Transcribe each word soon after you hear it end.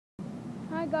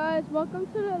Hi guys, welcome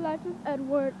to the Life of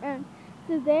Edward, and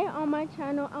today on my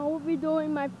channel I will be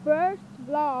doing my first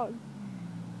vlog.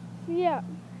 So yeah,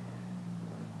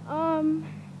 I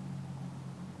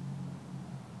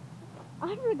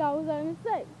forgot what I was gonna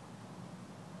say.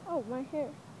 Oh, my hair.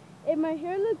 If my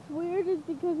hair looks weird, it's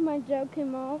because my gel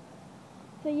came off.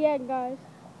 So yeah, guys.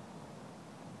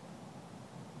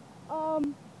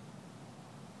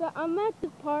 So I'm at the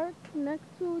park next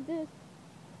to this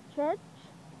church.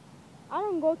 I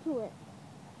don't go to it.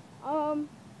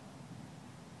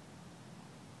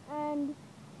 And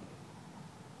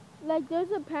like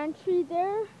there's a pantry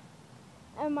there,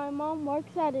 and my mom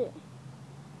works at it.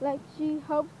 Like she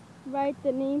helps write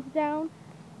the names down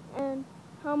and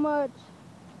how much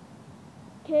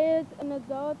kids and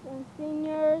adults and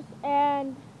seniors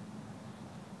and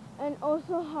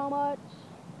also how much,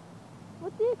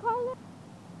 what do you call it?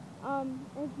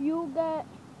 If you get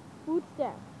food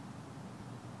stamps.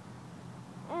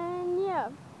 And yeah.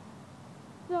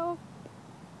 So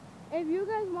if you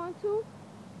guys want to,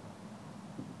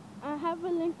 I have a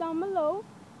link down below.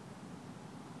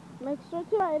 Make sure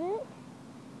to write it.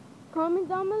 Comment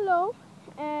down below,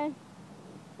 and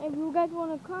if you guys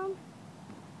want to come,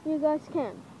 you guys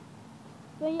can.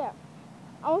 So yeah.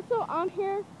 Also, I'm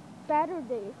here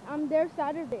Saturdays. I'm there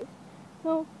Saturdays.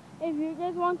 So if you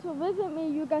guys want to visit me,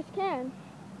 you guys can.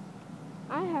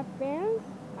 I have fans.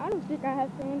 I don't think I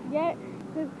have fans yet,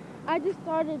 because I just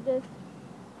started this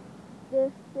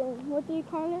thing. What do you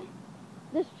call it?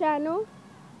 This channel.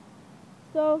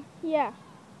 So yeah.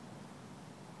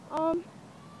 So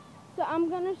I'm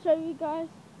gonna show you guys.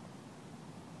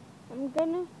 I'm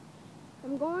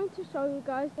going to show you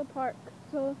guys the park.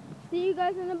 So see you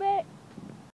guys in a bit.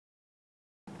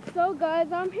 So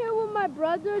guys, I'm here with my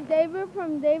brother David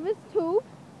from Davis Tube.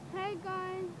 Hey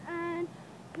guys, and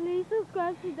please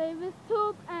subscribe to Davis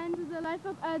Tube and to the Life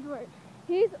of Edward.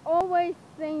 He's always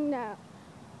saying that.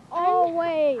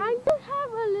 Always. I just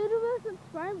have a little bit of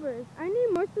subscribers. I need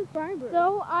more subscribers.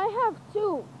 So I have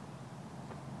two.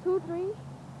 2, 3?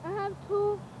 I have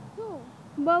two.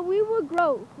 But we will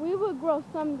grow. We will grow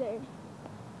someday.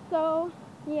 So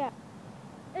yeah.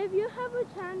 If you have a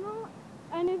channel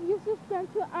and if you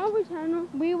subscribe to our channel,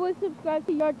 we will subscribe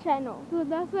to your channel. So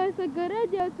that's why it's a good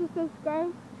idea to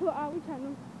subscribe to our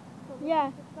channel.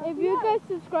 Yeah, if you guys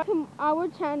subscribe to our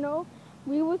channel,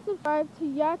 we will subscribe to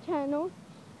your channel,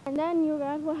 and then you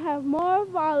guys will have more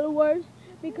followers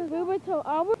because we will tell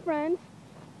our friends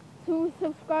to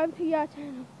subscribe to your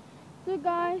channel. So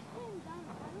guys,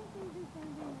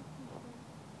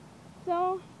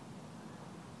 so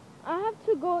I have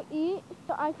to go eat,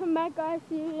 so I come back, guys.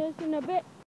 See you guys in a bit.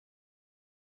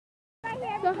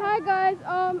 So hi guys,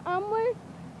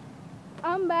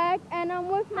 I'm back, and I'm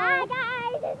with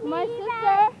my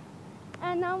sister,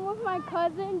 and I'm with my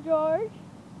cousin George.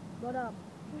 What up?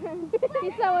 He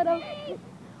said what up.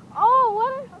 Oh,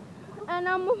 what? And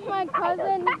I'm with my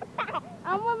cousin.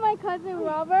 I'm with my cousin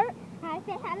Robert. Hi,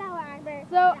 say hello,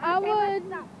 Robert.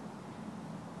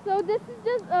 So this is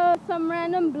just some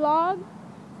random blog.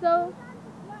 So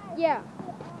yeah.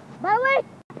 By the way,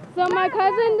 So my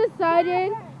cousin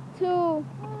decided to,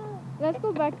 let's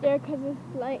go back there because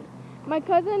it's light. My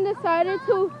cousin decided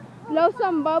to blow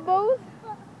some bubbles.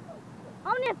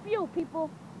 only a few people.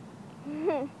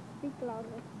 Speak louder.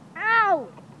 Ow!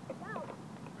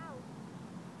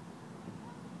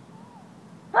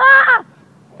 Ah!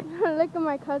 Look at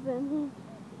my cousin.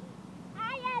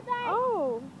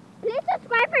 Oh. Please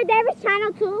subscribe for David's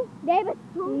channel too. David's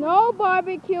too. No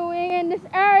barbecuing in this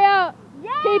area.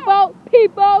 Yeah.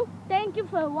 People. Thank you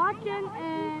for watching,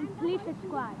 and please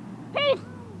subscribe. Peace.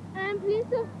 And please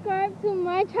subscribe to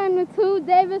my channel too,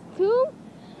 Davis too.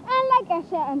 And like I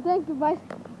said, and thank you guys.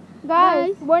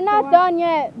 Guys, we're not done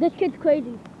yet. This kid's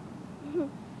crazy. No,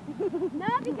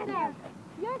 because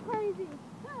you're crazy.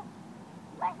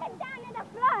 Push it down to the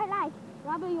floor, like.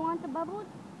 Robert, you want the bubbles?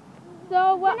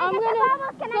 So what Can I I'm get gonna the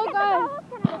bubbles? Can so I get guys, the bubbles?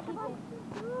 Can I get the bubbles?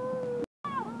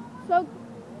 so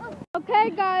okay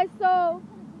guys, so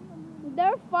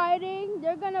they're fighting.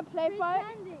 They're gonna play fight.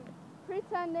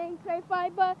 Pretending play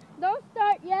fight, but don't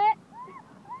start yet.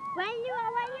 When you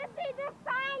see this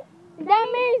sign, That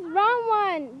means round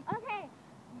one. okay.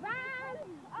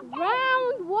 Okay.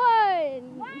 Round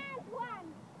one. Round one.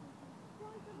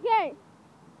 Okay.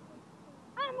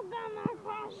 I'm gonna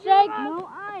crush Shake. No,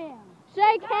 I am.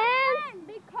 Shake hands.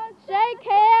 Because Shake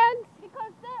hands.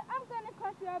 Because I'm gonna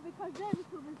crush you out because David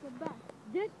is the best.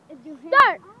 This is your hand.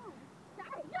 Start.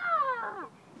 Start. Yeah.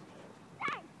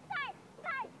 Start. Start.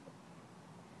 Start.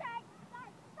 Start.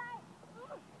 Start. Start.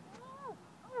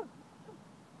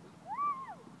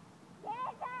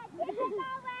 Get it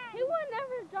over. He will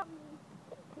never drop me.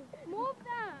 Move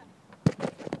that.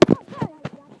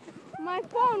 My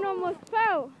phone almost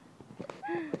fell.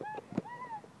 Hurry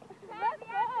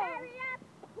up.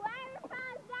 Whoever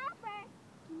finds that first,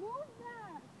 move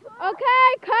that. Okay,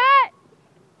 cut.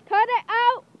 Cut it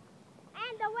out.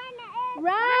 And the winner is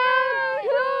Round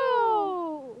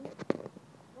 2.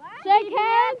 What? Shake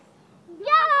hands.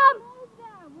 Jump!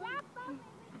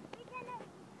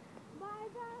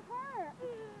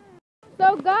 So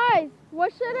guys,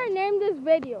 what should I name this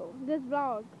video, this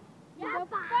vlog? The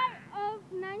fight of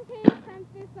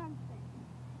 1970 something.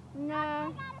 No. I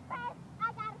got it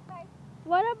first.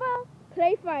 What about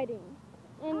play fighting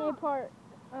in a park?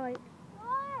 No.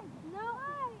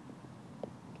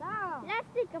 Stop. Let's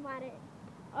think about it.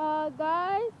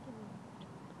 Guys.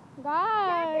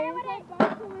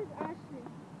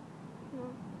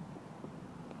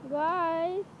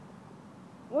 Guys,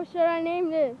 what should I name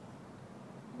this?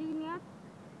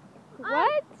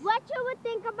 What? What should we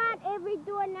think about if we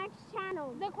do a next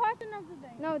channel? The question of the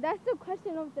day. No, that's the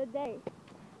question of the day.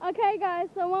 Okay, guys,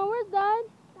 so when we're done,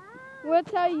 we'll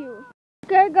tell you.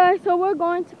 Okay, guys, so we're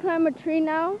going to climb a tree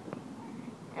now.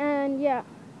 And yeah.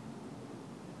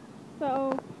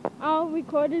 So I'll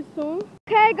record it soon.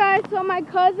 Okay, guys, so my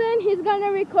cousin, he's going to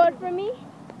record for me.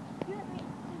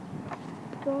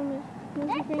 Move your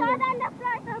Let's finger. start on the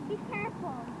floor, so be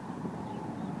careful.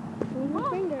 Move your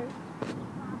finger.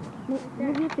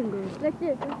 Move your fingers. Like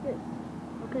this.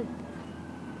 Okay.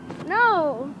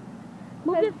 No.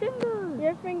 Move your fingers.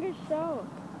 Your fingers show.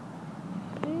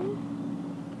 See?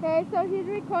 Okay, so he's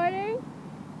recording.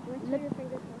 Make sure your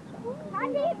fingers don't show. How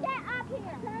do you get up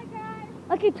here? Hey, guys.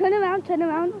 Okay, turn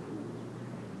around.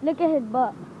 Look at his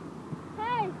butt.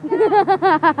 Hey,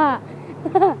 stop.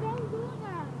 Don't do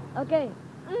that. Okay.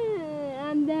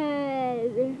 I'm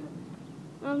dead.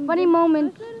 Funny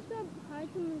moment. I should have said hi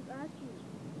to Miss Ashley.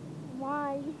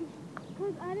 Why?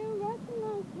 Because I didn't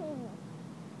recognize her.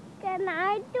 Can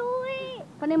I do it?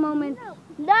 Funny moment.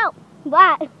 No.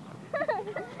 What?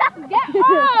 Get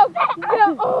off!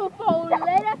 Get off, oh,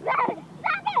 let us Stop it!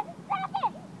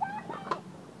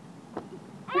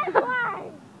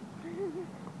 Edward!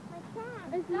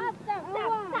 Stop. Stop.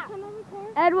 Can I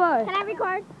record? Edward, Can I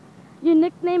record? your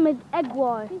nickname is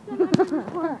Eggwar.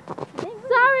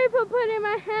 Sorry for putting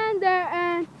my hand there,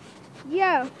 and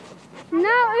yeah.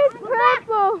 Now it's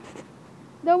purple.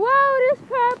 The world is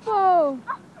purple.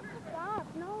 Stop.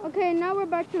 No. Okay, now we're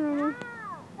back to normal.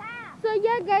 Stop. So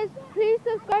yeah, guys, please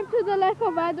subscribe to The Life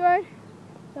of Edward.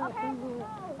 Okay.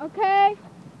 Okay?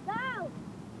 Go.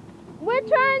 We're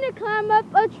trying to climb up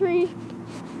a tree.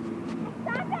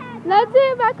 Stop it. Let's see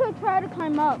if I could try to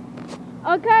climb up.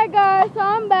 Okay, guys, so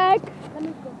I'm back.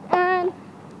 And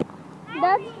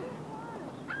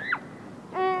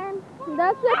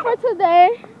that's it for today.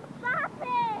 Stop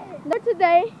it. For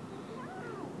today.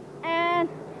 And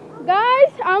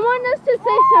guys, I want us to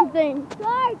say something.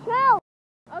 Sorry, chill.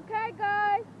 Okay,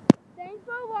 guys, thanks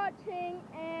for watching.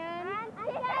 And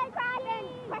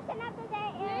Question of the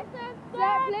day is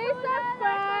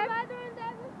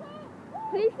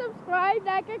please subscribe,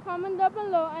 like, and comment down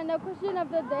below. And the question of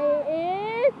the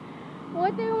day is,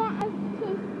 what do you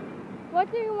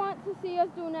want to see us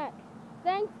do next?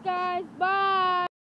 Thanks, guys. Bye.